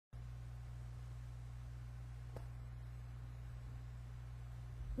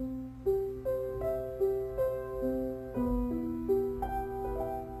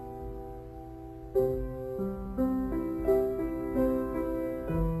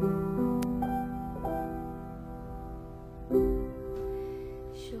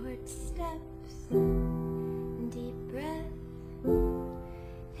Short steps, deep breath,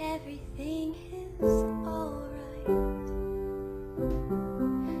 everything is alright.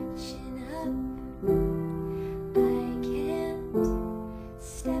 Chin up, I can't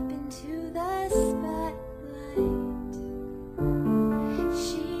step into the spotlight.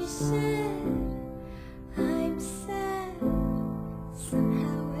 She said, I'm sad,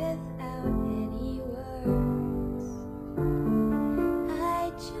 somehow without any words. I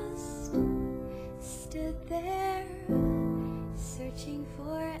just stood there, searching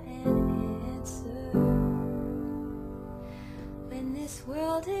for an answer. When this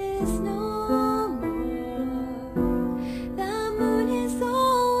world is no more, the moon is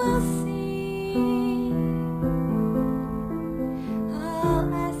all we'll see.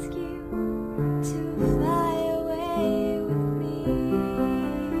 I'll ask you to fly away with me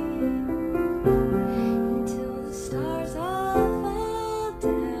until the stars all fall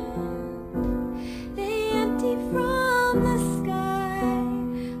down. They empty from the sky,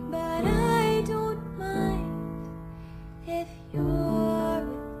 but I don't mind. If you're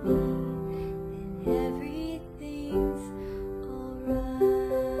with me, then everything's alright.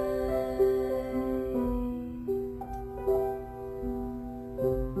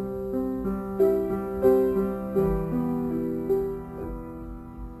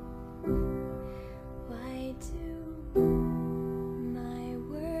 Why do my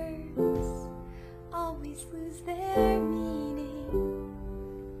words always lose their meaning?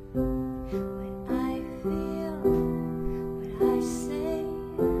 What I feel, what I say,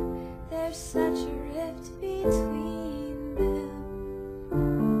 there's such a rift between them.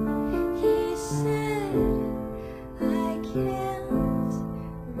 He said, I can't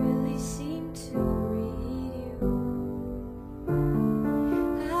really seem to read you.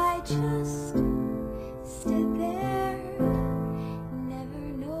 I just stood there, never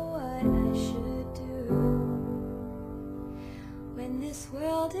know what I should do. When this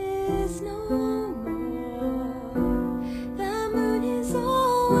world is no more, the moon is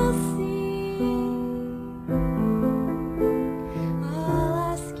all we'll see. I'll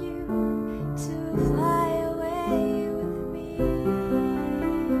ask you to fly away with me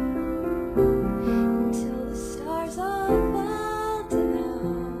until the stars all fall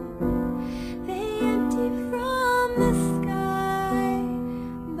down. They empty from the sky,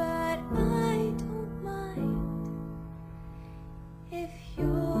 but I don't mind. If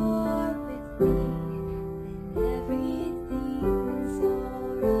you're with me, then everything's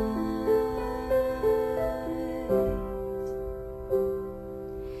alright.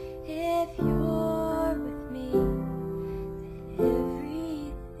 If you're with me, then everything's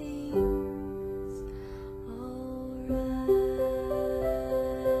alright.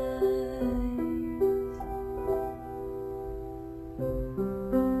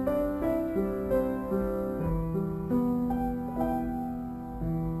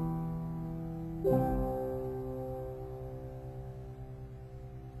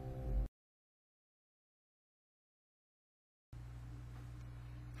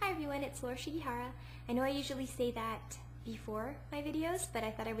 Hi everyone, it's Shigihara. I know I usually say that before my videos, but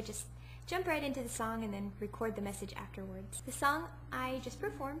I thought I would just jump right into the song and then record the message afterwards. The song I just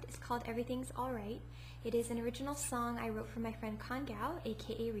performed is called Everything's Alright. It is an original song I wrote for my friend Kangao,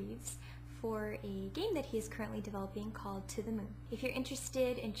 aka Reeves, for a game that he is currently developing called To the Moon. If you're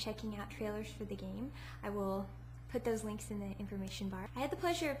interested in checking out trailers for the game, I will put those links in the information bar. I had the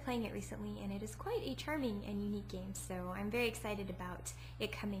pleasure of playing it recently and it is quite a charming and unique game, so I'm very excited about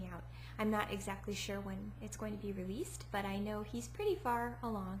it coming out. I'm not exactly sure when it's going to be released, but I know he's pretty far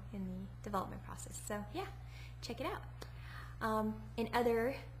along in the development process, so yeah, check it out. In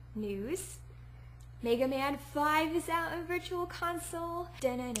other news, Mega Man 5 is out on Virtual Console.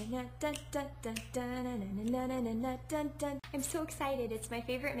 I'm so excited. It's my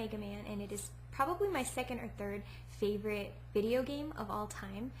favorite Mega Man and it is probably my second or third favorite video game of all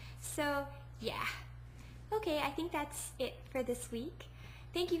time. So yeah. Okay, I think that's it for this week.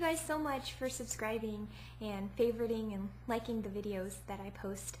 Thank you guys so much for subscribing and favoriting and liking the videos that I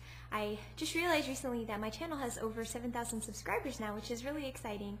post. I just realized recently that my channel has over 7,000 subscribers now, which is really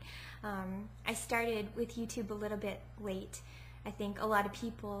exciting. I started with YouTube a little bit late. I think a lot of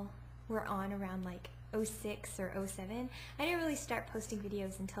people were on around like 06 or 07. I didn't really start posting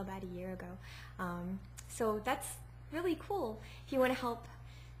videos until about a year ago. So that's really cool. If you want to help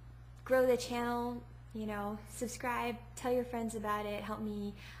grow the channel, you know, subscribe, tell your friends about it, help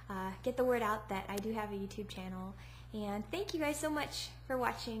me get the word out that I do have a YouTube channel. And thank you guys so much for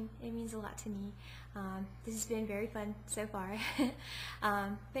watching. It means a lot to me. This has been very fun so far.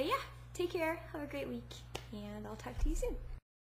 But yeah, take care, have a great week, and I'll talk to you soon.